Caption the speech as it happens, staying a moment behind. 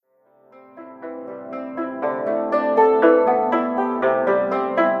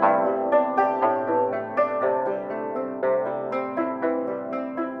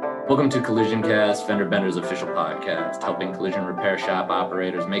to CollisionCast, Fender Bender's official podcast, helping collision repair shop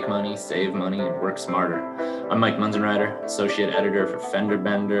operators make money, save money, and work smarter. I'm Mike Munzenreiter, Associate Editor for Fender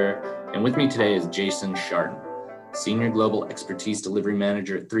Bender, and with me today is Jason Scharton, Senior Global Expertise Delivery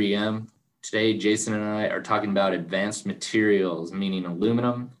Manager at 3M. Today, Jason and I are talking about advanced materials, meaning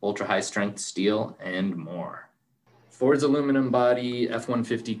aluminum, ultra-high strength steel, and more. Ford's aluminum body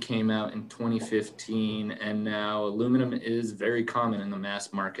F-150 came out in 2015, and now aluminum is very common in the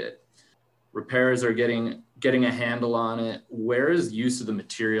mass market. Repairers are getting a handle on it. Where is use of the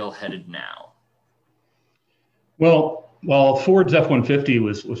material headed now? Well, while Ford's F-150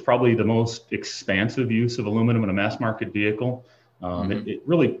 was probably the most expansive use of aluminum in a mass market vehicle, it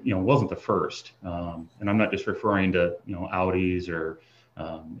really wasn't the first. And I'm not just referring to Audis or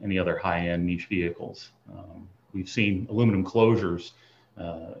any other high-end niche vehicles. We've seen aluminum closures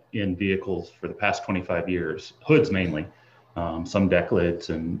in vehicles for the past 25 years, hoods mainly, some deck lids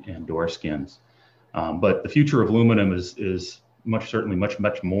and door skins. But the future of aluminum is certainly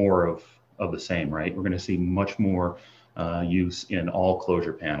much more of the same, right? We're going to see much more use in all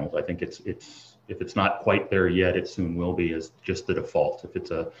closure panels. I think if it's not quite there yet, it soon will be as just the default. If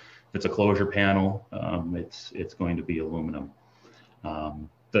it's a closure panel, it's going to be aluminum.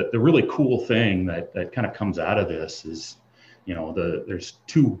 The really cool thing that kind of comes out of this is, there's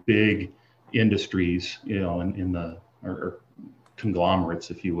two big industries, or conglomerates,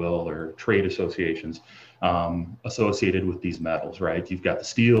 if you will, or trade associations associated with these metals, right? You've got the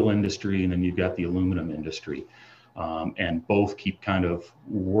steel industry and then you've got the aluminum industry, and both keep kind of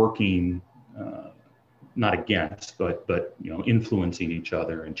working, not against, but influencing each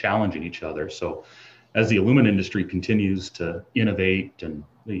other and challenging each other. So as the aluminum industry continues to innovate and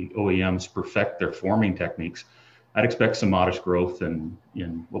the OEMs perfect their forming techniques, I'd expect some modest growth in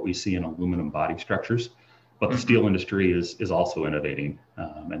what we see in aluminum body structures. But the steel industry is also innovating.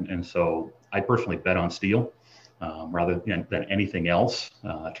 And so I personally bet on steel rather than anything else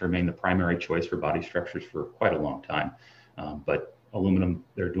to remain the primary choice for body structures for quite a long time. But aluminum,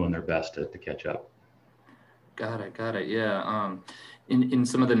 they're doing their best to catch up. Got it. Yeah. In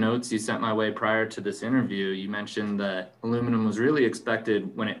some of the notes you sent my way prior to this interview, you mentioned that aluminum was really expected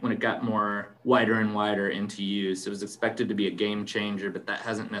when it got more wider and wider into use. It was expected to be a game changer, but that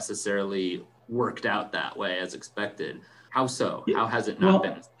hasn't necessarily worked out that way as expected. How so? How has it not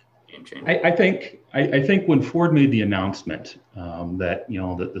been a game changer? I think when Ford made the announcement that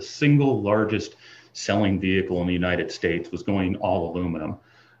the single largest selling vehicle in the United States was going all aluminum,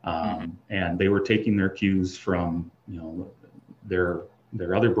 and they were taking their cues from their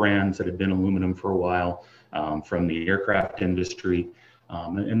other brands that had been aluminum for a while, from the aircraft industry,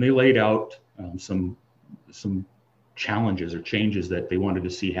 and they laid out some challenges or changes that they wanted to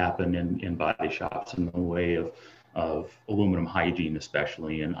see happen in body shops in the way of aluminum hygiene,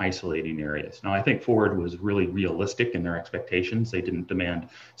 especially in isolating areas. Now, I think Ford was really realistic in their expectations. They didn't demand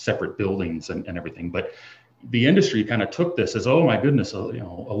separate buildings and everything, but the industry kind of took this as, oh my goodness,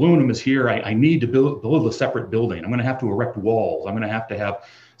 aluminum is here. I need to build a separate building. I'm going to have to erect walls. I'm going to have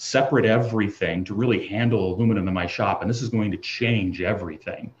separate everything to really handle aluminum in my shop. And this is going to change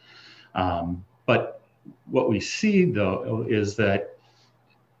everything. But what we see though is that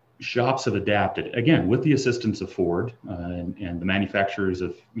shops have adapted, again, with the assistance of Ford and the manufacturers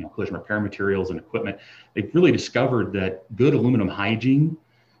of collision repair materials and equipment. They've really discovered that good aluminum hygiene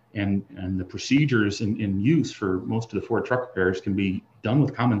and the procedures in use for most of the Ford truck repairs can be done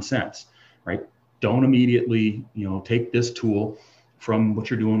with common sense, right? Don't immediately, take this tool from what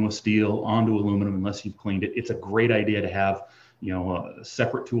you're doing with steel onto aluminum unless you've cleaned it. It's a great idea to have,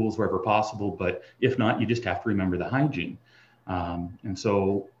 separate tools wherever possible, but if not, you just have to remember the hygiene. And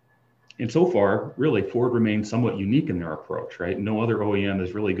so far, really, Ford remains somewhat unique in their approach, right? No other OEM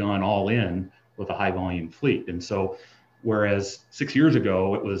has really gone all in with a high volume fleet. And so whereas 6 years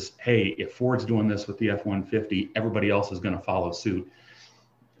ago, it was, hey, if Ford's doing this with the F-150, everybody else is going to follow suit.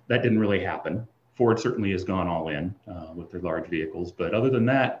 That didn't really happen. Ford certainly has gone all in with their large vehicles. But other than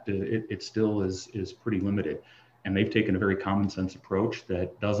that, it still is pretty limited. And they've taken a very common sense approach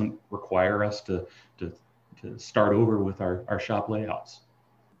that doesn't require us to start over with our shop layouts.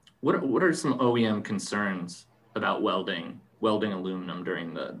 What are some OEM concerns about welding aluminum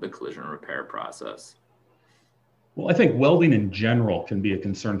during the collision repair process? Well, I think welding in general can be a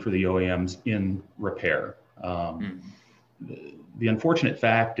concern for the OEMs in repair. The unfortunate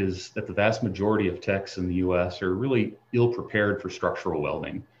fact is that the vast majority of techs in the US are really ill prepared for structural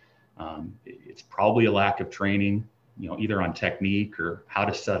welding. It's probably a lack of training, either on technique or how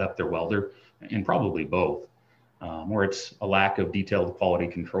to set up their welder, and probably both. Or it's a lack of detailed quality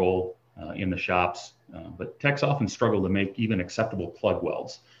control in the shops. But techs often struggle to make even acceptable plug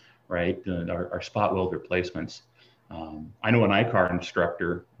welds, right? Our spot weld replacements. I know an ICAR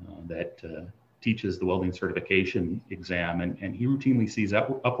instructor that teaches the welding certification exam, and he routinely sees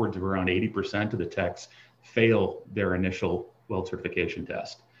upwards of around 80% of the techs fail their initial weld certification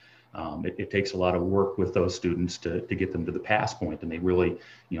test. It takes a lot of work with those students to get them to the pass point, and they really,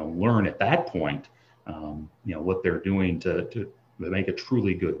 learn at that point, what they're doing to make a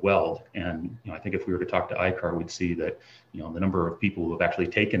truly good weld. And I think if we were to talk to ICAR, we'd see that the number of people who have actually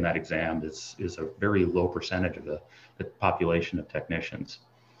taken that exam is a very low percentage of the population of technicians.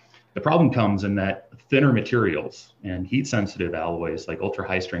 The problem comes in that thinner materials and heat sensitive alloys like ultra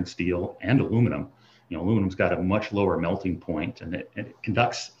high strength steel and aluminum. Aluminum's got a much lower melting point, and it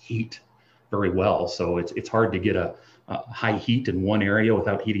conducts heat very well. So it's hard to get a high heat in one area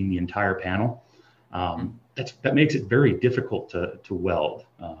without heating the entire panel. That makes it very difficult to weld.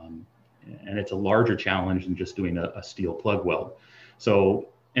 And it's a larger challenge than just doing a steel plug weld. So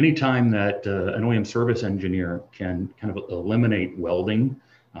anytime that an OEM service engineer can kind of eliminate welding,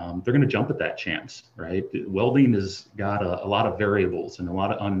 they're going to jump at that chance, right? Welding has got a lot of variables and a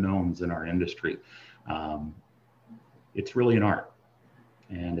lot of unknowns in our industry. It's really an art,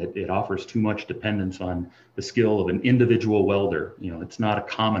 and it offers too much dependence on the skill of an individual welder. It's not a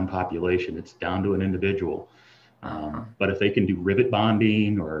common population, it's down to an individual. But if they can do rivet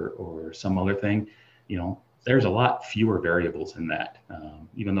bonding or some other thing, there's a lot fewer variables in that,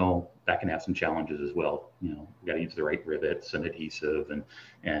 even though that can have some challenges as well. You got to use the right rivets and adhesive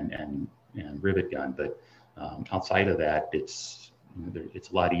and rivet gun, but outside of that, it's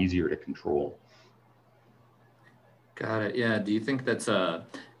a lot easier to control. Got it. Yeah. Do you think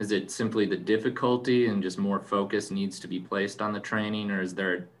is it simply the difficulty and just more focus needs to be placed on the training, or is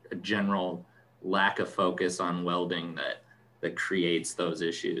there a general lack of focus on welding that creates those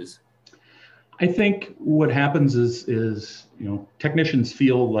issues? I think what happens is technicians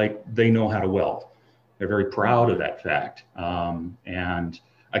feel like they know how to weld. They're very proud of that fact. And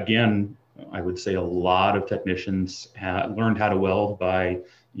again, I would say a lot of technicians learned how to weld by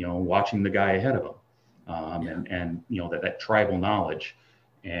watching the guy ahead of them. And that tribal knowledge,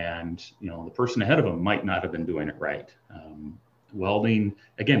 and the person ahead of them might not have been doing it right. Welding,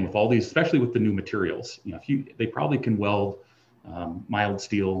 again, with all these, especially with the new materials, they probably can weld mild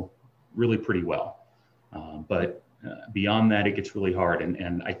steel really pretty well, but beyond that, it gets really hard.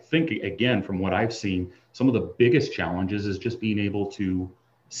 And I think, again, from what I've seen, some of the biggest challenges is just being able to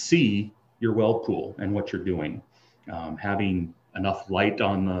see your weld pool and what you're doing, having enough light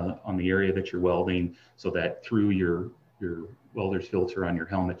on the area that you're welding so that through your welder's filter on your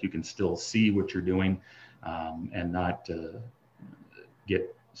helmet, you can still see what you're doing, and not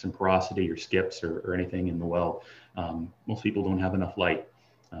get some porosity or skips or anything in the weld. Most people don't have enough light,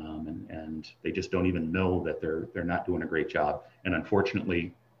 and they just don't even know that they're not doing a great job. And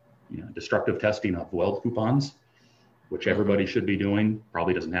unfortunately, destructive testing of weld coupons, which everybody should be doing,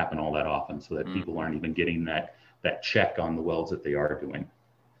 probably doesn't happen all that often, so that people aren't even getting that check on the welds that they are doing.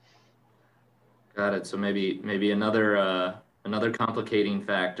 Got it. So maybe another complicating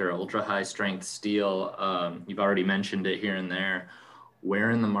factor, ultra high strength steel. You've already mentioned it here and there.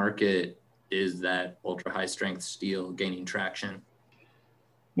 Where in the market is that ultra high strength steel gaining traction?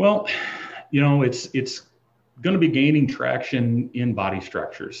 Well, it's going to be gaining traction in body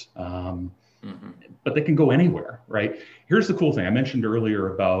structures. But they can go anywhere, right? Here's the cool thing. I mentioned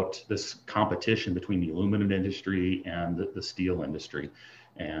earlier about this competition between the aluminum industry and the steel industry.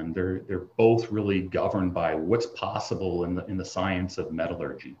 And they're both really governed by what's possible in the science of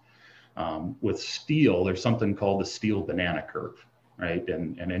metallurgy. With steel, there's something called the steel banana curve, right?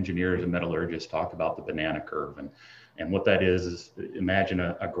 And engineers and metallurgists talk about the banana curve. And what that is imagine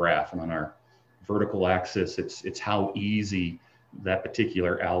a graph, and on our vertical axis, it's how easy that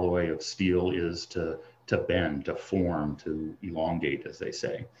particular alloy of steel is to bend, to form, to elongate, as they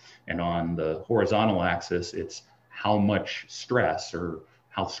say. And on the horizontal axis, it's how much stress or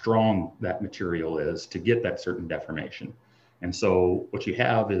how strong that material is to get that certain deformation. And so what you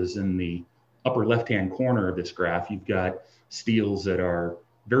have is in the upper left-hand corner of this graph, you've got steels that are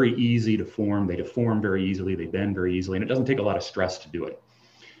very easy to form. They deform very easily, they bend very easily, and it doesn't take a lot of stress to do it.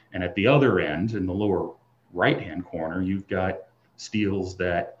 And at the other end, in the lower right-hand corner, you've got steels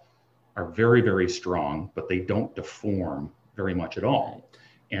that are very, very strong, but they don't deform very much at all.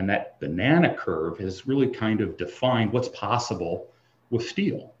 And that banana curve has really kind of defined what's possible with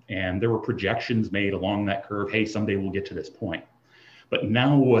steel. And there were projections made along that curve, hey, someday we'll get to this point. But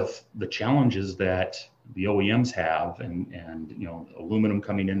now with the challenges that the OEMs have and aluminum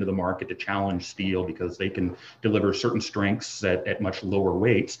coming into the market to challenge steel because they can deliver certain strengths at much lower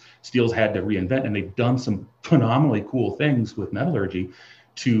weights, steel's had to reinvent, and they've done some phenomenally cool things with metallurgy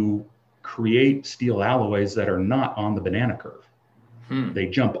to create steel alloys that are not on the banana curve. They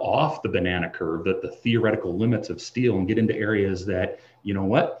jump off the banana curve, the theoretical limits of steel, and get into areas that, you know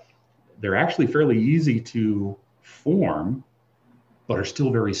what, they're actually fairly easy to form, but are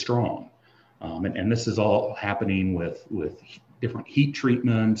still very strong. And this is all happening with different heat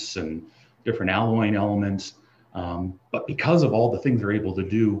treatments and different alloying elements. But because of all the things they're able to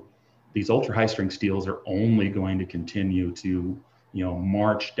do, these ultra high strength steels are only going to continue to,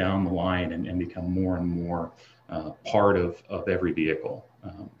 march down the line and become more and more part of every vehicle.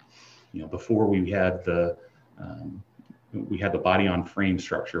 Before we had the body on frame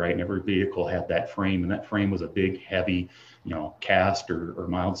structure, right? And every vehicle had that frame, and that frame was a big, heavy, cast or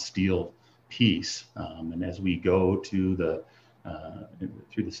mild steel piece. And as we go to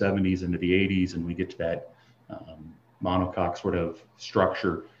through the 70s into the 80s, and we get to that monocoque sort of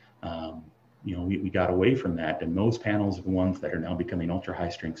structure, we got away from that. And those panels are the ones that are now becoming ultra high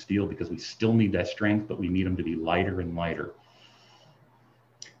strength steel, because we still need that strength, but we need them to be lighter and lighter.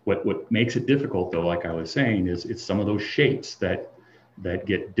 What makes it difficult, though, like I was saying, is it's some of those shapes that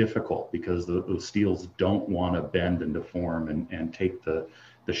get difficult, because those steels don't want to bend and deform and take the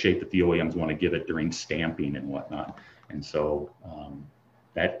shape that the OEMs want to give it during stamping and whatnot. And so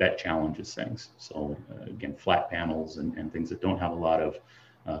that challenges things. So again, flat panels and things that don't have a lot of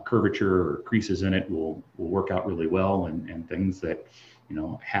curvature or creases in it will work out really well, and things that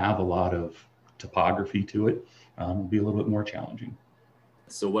have a lot of topography to it will be a little bit more challenging.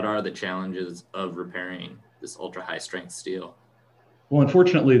 So what are the challenges of repairing this ultra high strength steel? Well,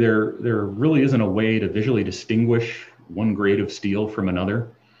 unfortunately, there really isn't a way to visually distinguish one grade of steel from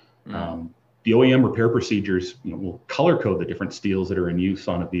another. The OEM repair procedures will color code the different steels that are in use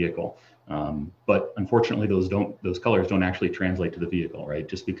on a vehicle. But unfortunately, those colors don't actually translate to the vehicle, right?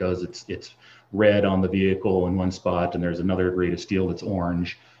 Just because it's red on the vehicle in one spot and there's another grade of steel that's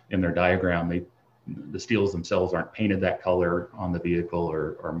orange in their diagram, the steels themselves aren't painted that color on the vehicle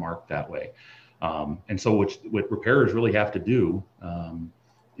or marked that way. And so what repairers really have to do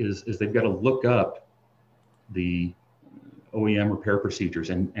is they've got to look up the OEM repair procedures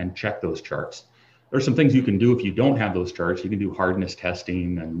and check those charts. There's some things you can do if you don't have those charts. You can do hardness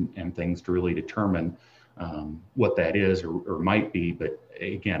testing and things to really determine what that is or might be. But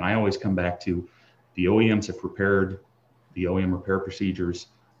again, I always come back to the OEMs have prepared the OEM repair procedures.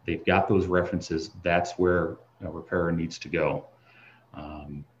 They've got those references. That's where a repairer needs to go.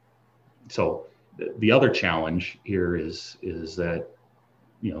 So the other challenge here is that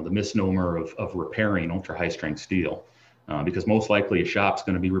the misnomer of repairing ultra high strength steel. Because most likely a shop's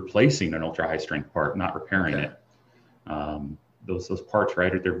going to be replacing an ultra high strength part, not repairing it. Those parts,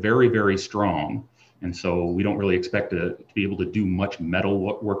 right, they're very, very strong. And so we don't really expect to be able to do much metal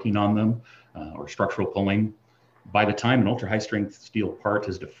working on them or structural pulling. By the time an ultra high strength steel part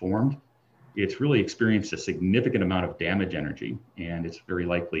is deformed, it's really experienced a significant amount of damage energy, and it's very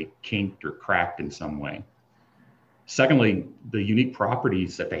likely kinked or cracked in some way. Secondly, the unique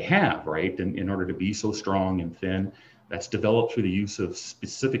properties that they have, right, in order to be so strong and thin, that's developed through the use of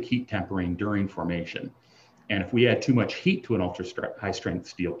specific heat tempering during formation. And if we add too much heat to an ultra high strength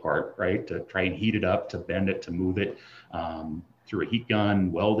steel part, right, to try and heat it up, to bend it, to move it through a heat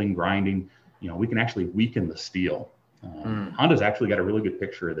gun, welding, grinding, we can actually weaken the steel. Honda's actually got a really good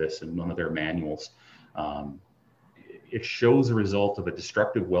picture of this in one of their manuals. It shows the result of a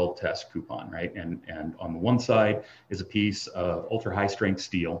destructive weld test coupon, right? And on the one side is a piece of ultra high strength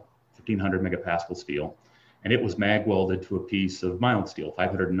steel, 1500 megapascal steel. And it was mag welded to a piece of mild steel,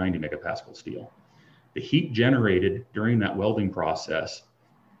 590 megapascal steel. The heat generated during that welding process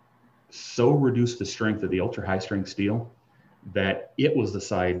so reduced the strength of the ultra high strength steel that it was the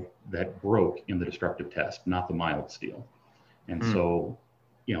side that broke in the destructive test, not the mild steel. And so,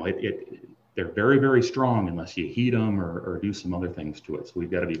 they're very, very strong unless you heat them or do some other things to it. So we've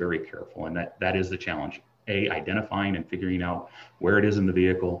got to be very careful. And that is the challenge. A, identifying and figuring out where it is in the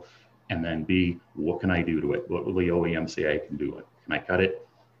vehicle. And then B, what can I do to it? What will the OEM say I can do it? Can I cut it?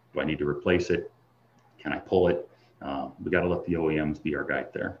 Do I need to replace it? Can I pull it? We got to let the OEMs be our guide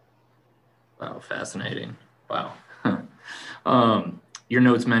there. Wow, fascinating. Wow. Your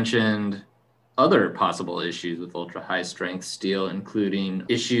notes mentioned other possible issues with ultra high strength steel, including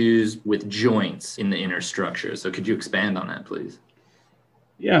issues with joints in the inner structure. So could you expand on that, please?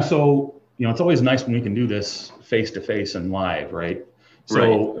 Yeah, so it's always nice when we can do this face to face and live, right?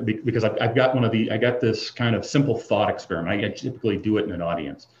 So because I've got I got this kind of simple thought experiment. I typically do it in an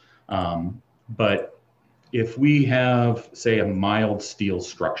audience. But if we have, say, a mild steel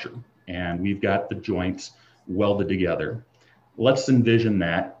structure and we've got the joints welded together, let's envision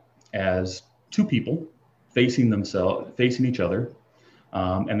that as two people facing each other.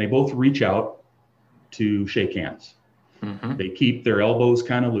 and they both reach out to shake hands. Mm-hmm. They keep their elbows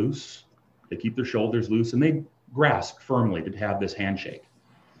kind of loose, they keep their shoulders loose, and they grasp firmly to have this handshake.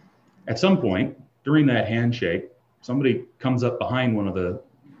 At some point during that handshake, somebody comes up behind one of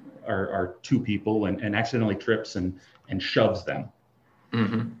our two people and accidentally trips and shoves them.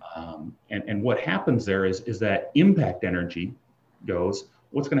 Mm-hmm. And what happens there is that impact energy goes,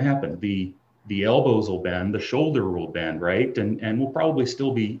 what's going to happen? The elbows will bend, the shoulder will bend, right? And we'll probably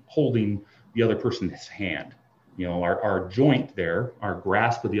still be holding the other person's hand. You know, our joint there, our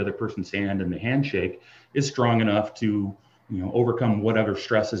grasp of the other person's hand and the handshake is strong enough to, you know, overcome whatever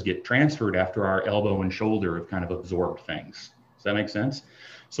stresses get transferred after our elbow and shoulder have kind of absorbed things. Does that make sense?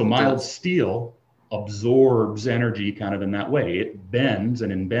 So mild steel absorbs energy kind of in that way. It bends,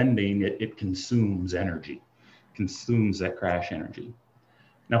 and in bending, it consumes energy, consumes that crash energy.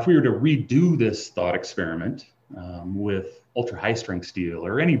 Now, if we were to redo this thought experiment with ultra high strength steel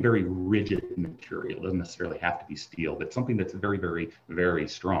or any very rigid material, doesn't necessarily have to be steel, but something that's very, very, very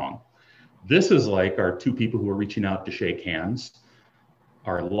strong. This is like our two people who are reaching out to shake hands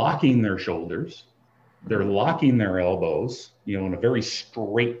are locking their shoulders. They're locking their elbows, you know, in a very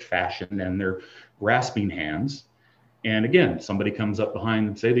straight fashion, and they're grasping hands. And again, somebody comes up behind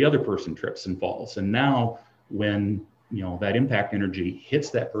and say the other person trips and falls. And now when, you know, that impact energy hits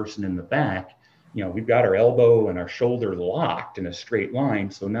that person in the back, you know, we've got our elbow and our shoulder locked in a straight line.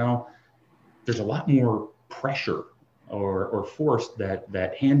 So now there's a lot more pressure or force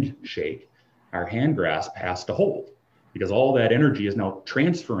that handshake, our hand grasp, has to hold, because all that energy is now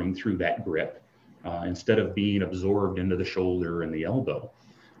transferring through that grip instead of being absorbed into the shoulder and the elbow.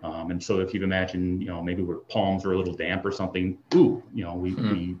 And so if you imagine, you know, maybe where palms are a little damp or something, you know,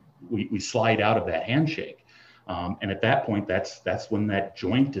 we slide out of that handshake. And at that point, that's when that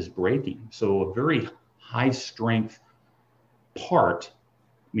joint is breaking. So a very high strength part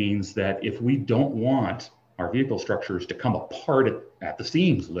means that if we don't want our vehicle structures to come apart at the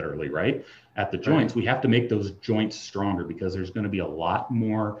seams, literally, right, at the joints, we have to make those joints stronger, because there's going to be a lot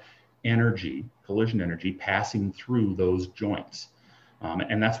more energy, collision energy, passing through those joints.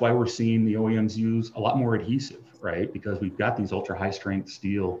 And that's why we're seeing the OEMs use a lot more adhesive, right? Because we've got these ultra high strength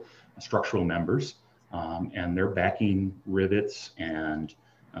steel structural members, and they're backing rivets and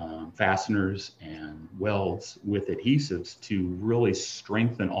fasteners and welds with adhesives to really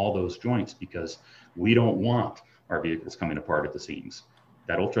strengthen all those joints, because we don't want our vehicles coming apart at the seams.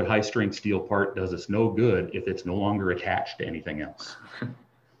 That ultra high strength steel part does us no good if it's no longer attached to anything else.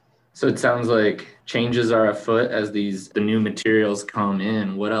 So it sounds like changes are afoot as the new materials come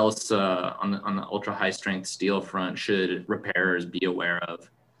in. What else on the ultra high strength steel front should repairers be aware of?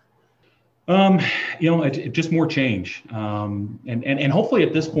 You know, just more change. And hopefully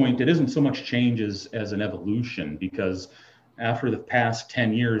at this point, it isn't so much change as an evolution, because after the past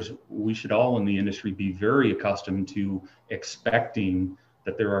 10 years, we should all in the industry be very accustomed to expecting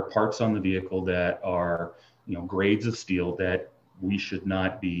that there are parts on the vehicle that are, you know, grades of steel that we should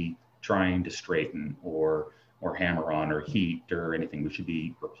not be trying to straighten or hammer on or heat or anything. We should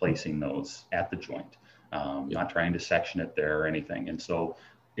be replacing those at the joint, not trying to section it there or anything. And so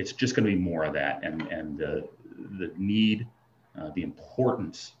it's just going to be more of that, and the need, the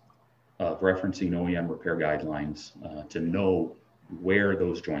importance of referencing OEM repair guidelines to know where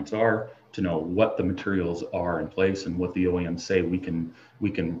those joints are, to know what the materials are in place, and what the OEMs say we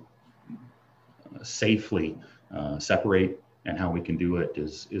can safely separate, and how we can do it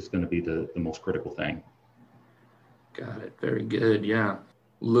is going to be the most critical thing. Got it. Very good. Yeah.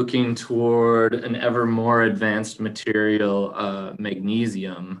 Looking toward an ever more advanced material,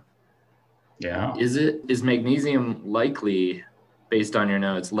 magnesium. Yeah. Is magnesium likely, based on your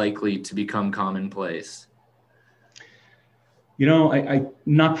notes, likely to become commonplace? You know, I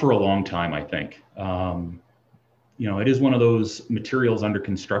not for a long time, I think. You know, it is one of those materials under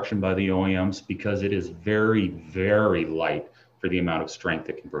construction by the OEMs, because it is very, very light for the amount of strength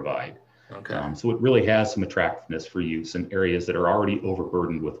it can provide. Okay. So it really has some attractiveness for use in areas that are already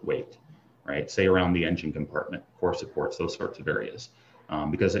overburdened with weight, right? Say around the engine compartment, core supports, those sorts of areas.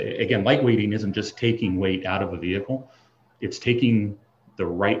 Because again, lightweighting isn't just taking weight out of a vehicle, it's taking the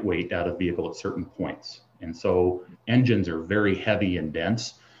right weight out of the vehicle at certain points. And so engines are very heavy and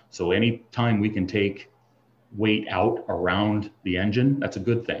dense. So anytime we can take weight out around the engine, that's a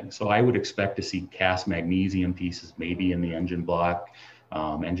good thing. So I would expect to see cast magnesium pieces maybe in the engine block,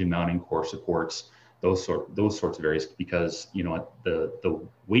 engine mounting, core supports, those sorts of areas, because, you know, the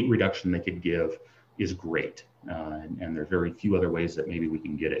weight reduction they could give is great, and there's very few other ways that maybe we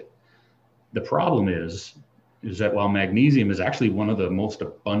can get it. The problem is that while magnesium is actually one of the most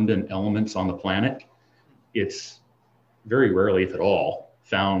abundant elements on the planet, it's very rarely, if at all,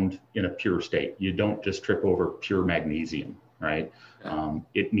 found in a pure state. You don't just trip over pure magnesium, right?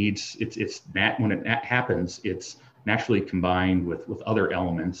 It needs, it's when it happens, it's naturally combined with other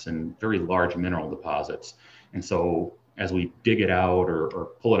elements and very large mineral deposits. And so as we dig it out or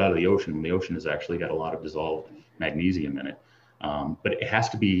pull it out of the ocean has actually got a lot of dissolved magnesium in it. But it has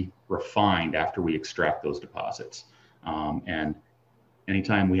to be refined after we extract those deposits. And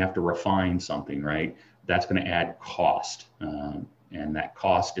anytime we have to refine something, right, that's going to add cost. And that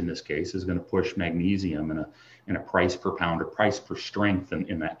cost in this case is going to push magnesium in a price per pound or price per strength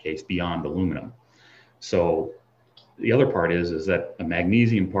in that case beyond aluminum. So the other part is that a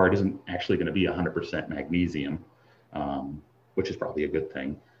magnesium part isn't actually going to be 100% magnesium, which is probably a good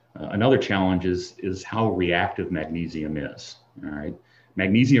thing. Another challenge is how reactive magnesium is. All right,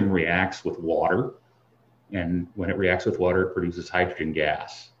 magnesium reacts with water, and when it reacts with water, it produces hydrogen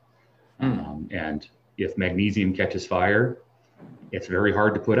gas. And if magnesium catches fire, it's very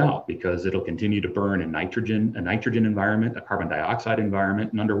hard to put out because it'll continue to burn in a nitrogen environment, a carbon dioxide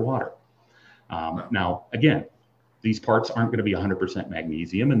environment, and underwater. Now, again, these parts aren't going to be 100%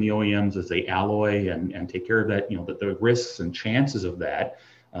 magnesium, and the OEMs, as they alloy and take care of that, that the risks and chances of that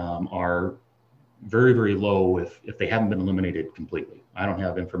are very, very low if they haven't been eliminated completely. I don't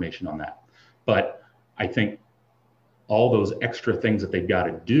have information on that, but I think all those extra things that they've got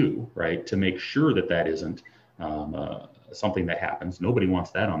to do, right, to make sure that that isn't something that happens. Nobody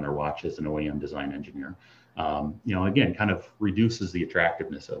wants that on their watch as an OEM design engineer. Again, kind of reduces the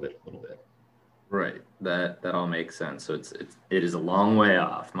attractiveness of it a little bit. Right. That all makes sense. So it is a long way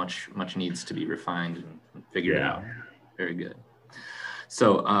off. Much needs to be refined and figured out. Very good.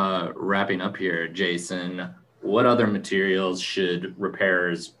 So wrapping up here, Jason, what other materials should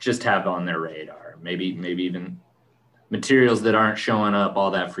repairers just have on their radar? Maybe even materials that aren't showing up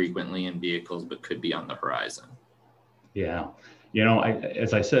all that frequently in vehicles, but could be on the horizon. Yeah.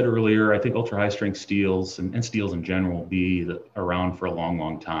 As I said earlier, I think ultra high strength steels and steels in general will be around for a long,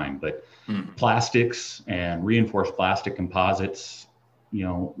 long time. But plastics and reinforced plastic composites,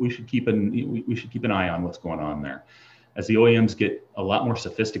 we should keep an eye on what's going on there. As the OEMs get a lot more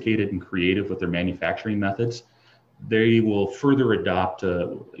sophisticated and creative with their manufacturing methods, they will further adopt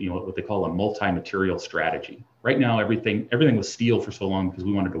what they call a multi-material strategy. Right now, everything was steel for so long because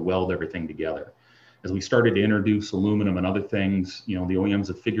we wanted to weld everything together. As we started to introduce aluminum and other things, the OEMs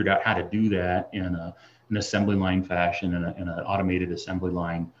have figured out how to do that in an assembly line fashion, in an automated assembly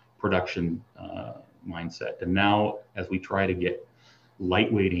line production mindset. And now, as we try to get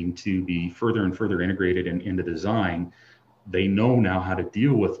lightweighting to be further and further integrated into design, they know now how to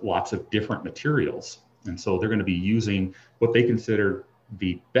deal with lots of different materials. And so they're going to be using what they consider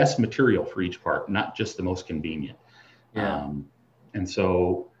the best material for each part, not just the most convenient. Yeah. And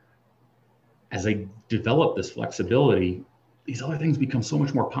so as they develop this flexibility, these other things become so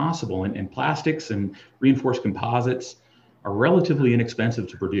much more possible. And plastics and reinforced composites are relatively inexpensive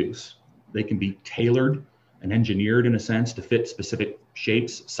to produce. They can be tailored and engineered in a sense to fit specific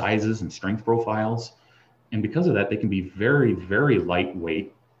shapes, sizes, and strength profiles. And because of that, they can be very, very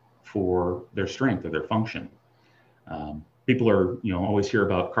lightweight for their strength or their function. People are, always hear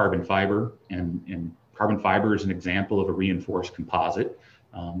about carbon fiber, and carbon fiber is an example of a reinforced composite.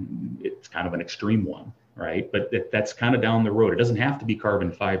 It's kind of an extreme one, right? But that's kind of down the road. It doesn't have to be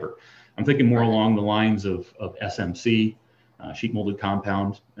carbon fiber. I'm thinking more along the lines of SMC, sheet molded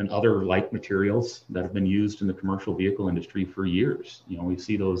compound, and other like materials that have been used in the commercial vehicle industry for years. We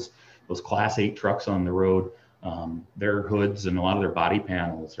see those Class 8 trucks on the road. Their hoods and a lot of their body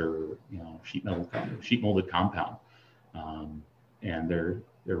panels are, sheet molded compound, and they're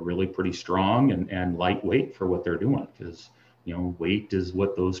really pretty strong and lightweight for what they're doing, because weight is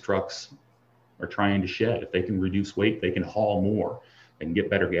what those trucks are trying to shed. If they can reduce weight, they can haul more and get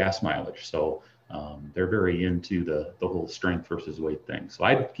better gas mileage. So they're very into the whole strength versus weight thing. So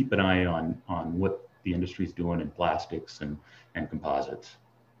I'd keep an eye on what the industry's doing in plastics and composites.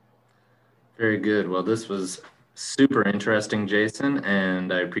 Very good. Well, this was super interesting, Jason,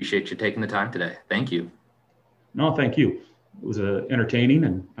 and I appreciate you taking the time today. Thank you. No, thank you. It was entertaining,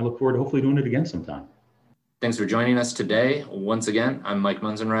 and I look forward to hopefully doing it again sometime. Thanks for joining us today. Once again, I'm Mike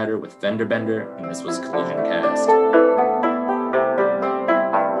Munzenrider with Fender Bender, and this was CollisionCast.